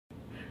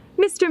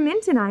Mr.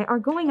 Mint and I are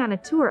going on a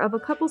tour of a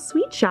couple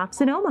sweet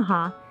shops in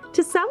Omaha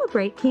to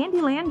celebrate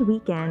Candyland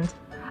weekend.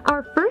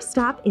 Our first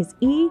stop is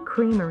E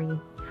Creamery.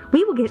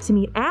 We will get to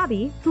meet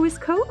Abby, who is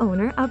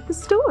co-owner of the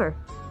store.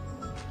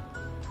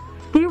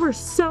 There were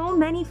so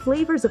many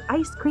flavors of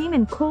ice cream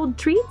and cold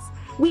treats,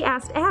 we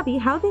asked Abby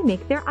how they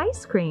make their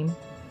ice cream.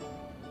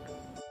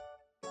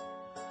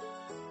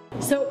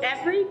 So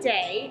every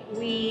day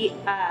we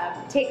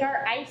take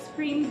our ice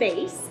cream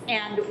base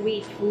and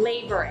we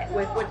flavor it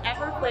with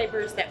whatever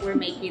flavors that we're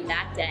making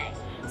that day.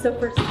 So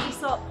for sea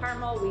salt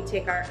caramel, we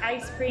take our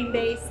ice cream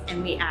base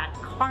and we add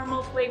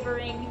caramel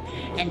flavoring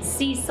and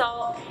sea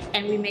salt,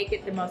 and we make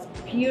it the most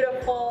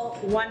beautiful,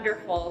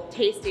 wonderful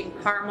tasting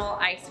caramel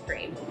ice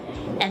cream.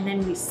 And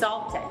then we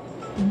salt it.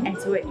 And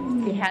so it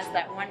has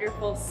that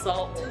wonderful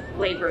salt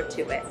flavor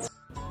to it.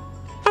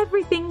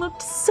 Everything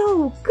looked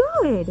so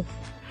good.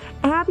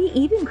 Abby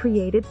even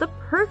created the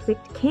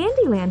perfect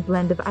Candyland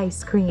blend of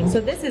ice cream.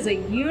 So this is a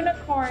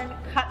unicorn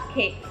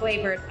cupcake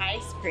flavored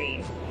ice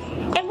cream.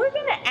 And we're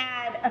gonna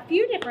add a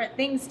few different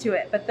things to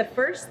it, but the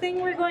first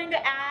thing we're going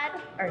to add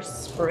are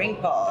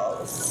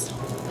sprinkles.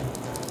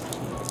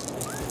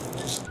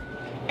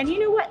 And you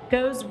know what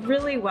goes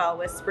really well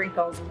with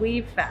sprinkles,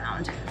 we've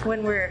found,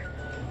 when we're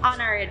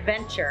on our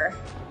adventure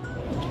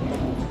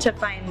to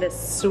find the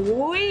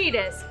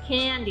sweetest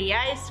candy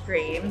ice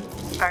cream,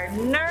 are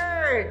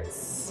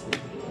nerds.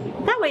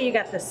 That way you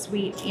got the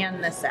sweet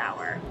and the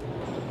sour.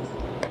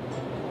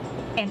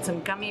 And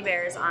some gummy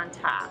bears on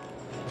top.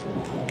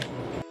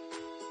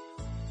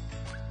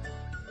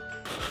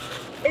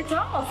 It's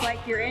almost like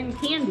you're in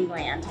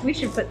Candyland. We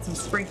should put some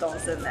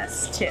sprinkles in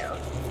this too.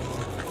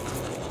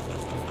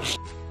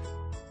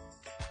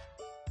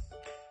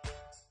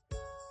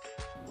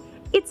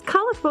 It's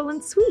colorful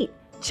and sweet,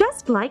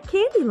 just like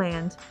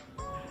Candyland.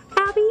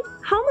 Abby,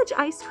 how much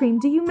ice cream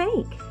do you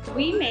make?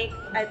 We make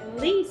at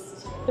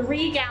least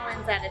 3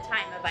 gallons at a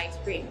time of ice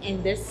cream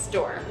in this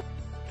store.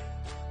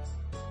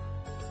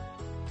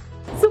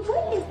 So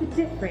what is the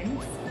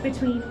difference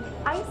between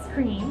ice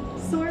cream,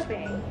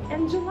 sorbet,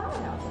 and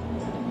gelato?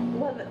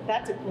 Well,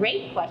 that's a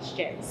great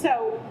question.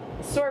 So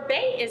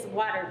sorbet is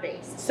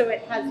water-based, so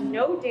it has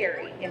no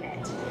dairy in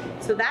it.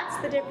 So that's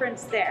the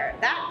difference there.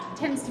 That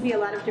tends to be a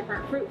lot of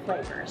different fruit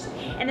flavors.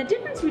 And the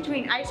difference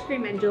between ice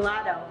cream and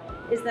gelato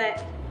is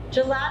that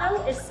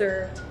gelato is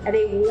served at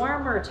a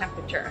warmer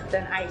temperature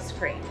than ice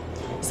cream.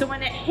 So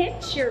when it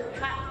hits your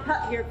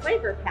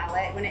flavor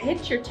palette, when it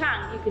hits your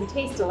tongue, you can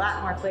taste a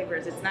lot more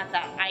flavors. It's not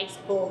that ice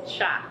cold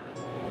shock.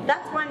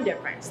 That's one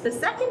difference. The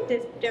second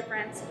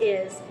difference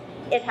is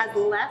it has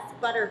less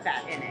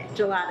butterfat in it,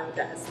 gelato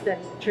does, than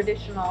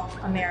traditional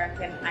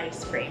American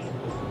ice cream.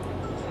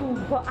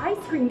 Well, ice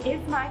cream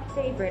is my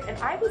favorite, and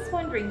I was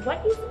wondering,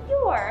 what is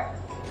your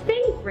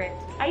favorite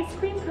ice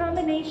cream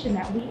combination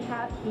that we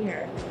have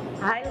here?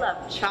 I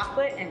love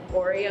chocolate and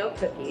Oreo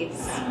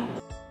cookies.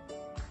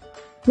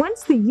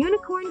 Once the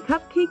unicorn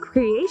cupcake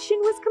creation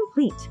was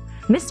complete,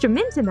 Mr.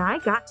 Mint and I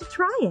got to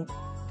try it.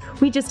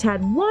 We just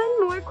had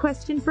one more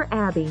question for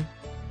Abby.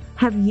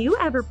 Have you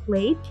ever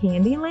played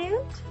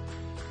Candyland?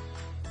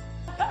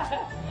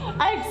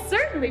 I've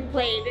certainly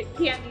played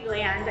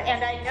Candyland,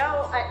 and I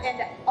know,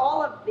 and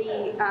all of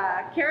the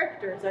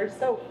characters are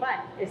so fun,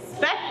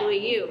 especially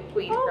you,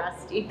 Queen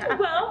Frostine.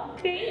 Well,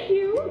 thank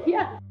you.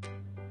 Yeah.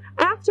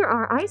 After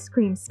our ice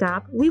cream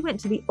stop, we went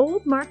to the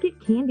Old Market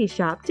candy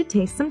shop to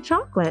taste some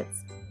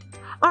chocolates.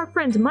 Our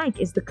friend Mike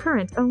is the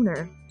current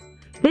owner.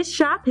 This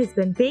shop has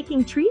been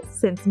baking treats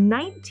since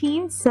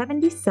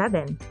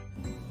 1977.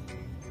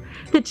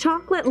 The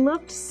chocolate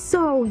looked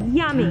so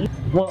yummy.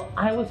 Well,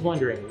 I was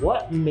wondering,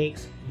 what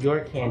makes your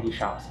candy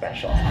shop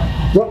special?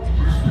 Well,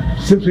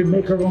 since we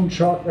make our own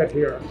chocolate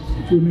here,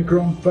 we make our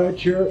own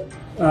fudge here.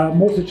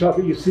 Most of the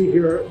chocolate you see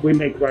here, we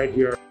make right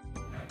here.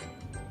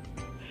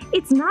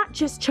 It's not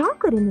just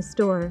chocolate in the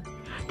store.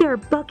 There are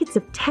buckets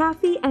of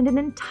taffy and an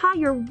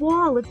entire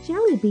wall of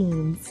jelly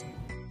beans.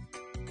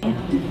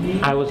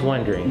 I was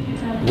wondering,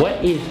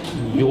 what is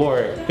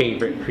your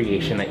favorite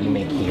creation that you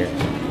make here?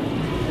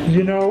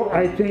 You know,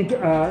 I think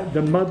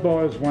the mud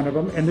ball is one of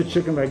them, and the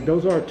chicken leg.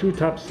 Those are our 2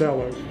 top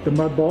sellers. The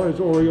mud ball is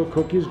Oreo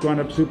cookies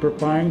ground up super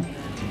fine.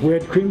 We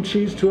add cream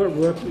cheese to it,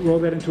 roll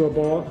that into a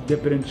ball,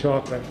 dip it in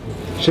chocolate.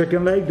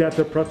 Chicken leg, that's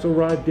a pretzel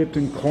rod dipped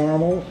in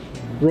caramel,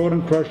 rolled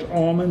and crushed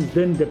almonds,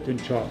 then dipped in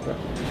chocolate.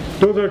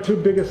 Those are our 2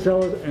 biggest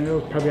sellers, and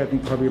those probably, I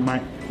think, probably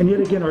mine. And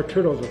yet again, our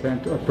turtles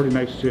are pretty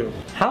nice too.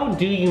 How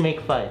do you make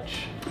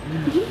fudge?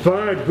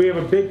 Fudge, we have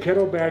a big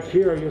kettle back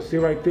here, you'll see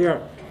right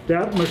there.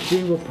 That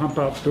machine will pump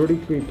out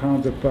 33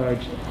 pounds of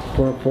fudge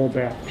for a full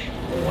batch.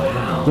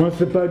 Wow. Once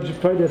the fudge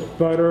is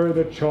butter,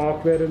 the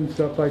chocolate and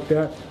stuff like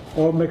that,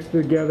 all mixed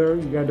together,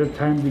 you got the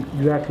time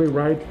exactly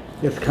right.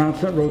 It's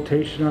constant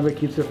rotation of it,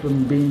 keeps it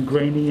from being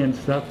grainy and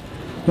stuff.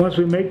 Once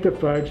we make the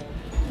fudge,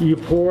 you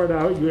pour it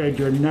out, you add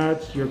your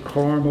nuts, your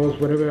caramels,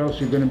 whatever else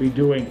you're going to be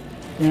doing.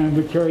 And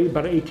we carry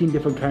about 18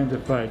 different kinds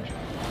of fudge.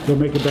 We'll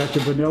make a batch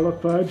of vanilla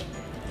fudge.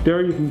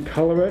 There you can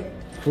color it,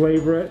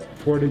 flavor it,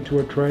 pour it into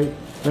a tray,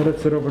 let it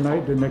sit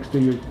overnight. The next day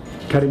you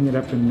cutting it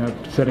up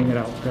and setting it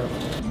out. So.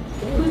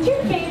 Who's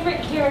your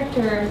favorite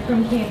character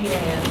from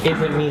Candyland?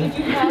 Is it me?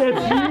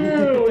 That's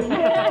you!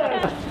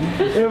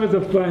 Yes! It was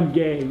a fun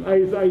game. I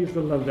used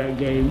to love that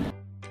game.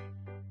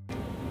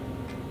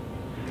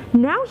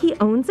 Now he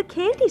owns a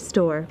candy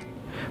store.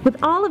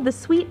 With all of the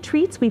sweet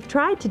treats we've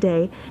tried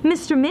today,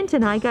 Mr. Mint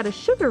and I got a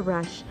sugar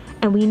rush,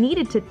 and we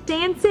needed to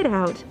dance it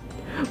out.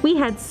 We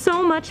had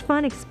so much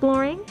fun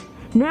exploring.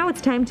 Now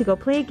it's time to go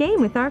play a game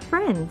with our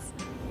friends.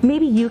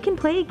 Maybe you can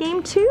play a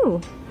game too.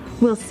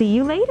 We'll see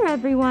you later,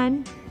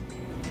 everyone.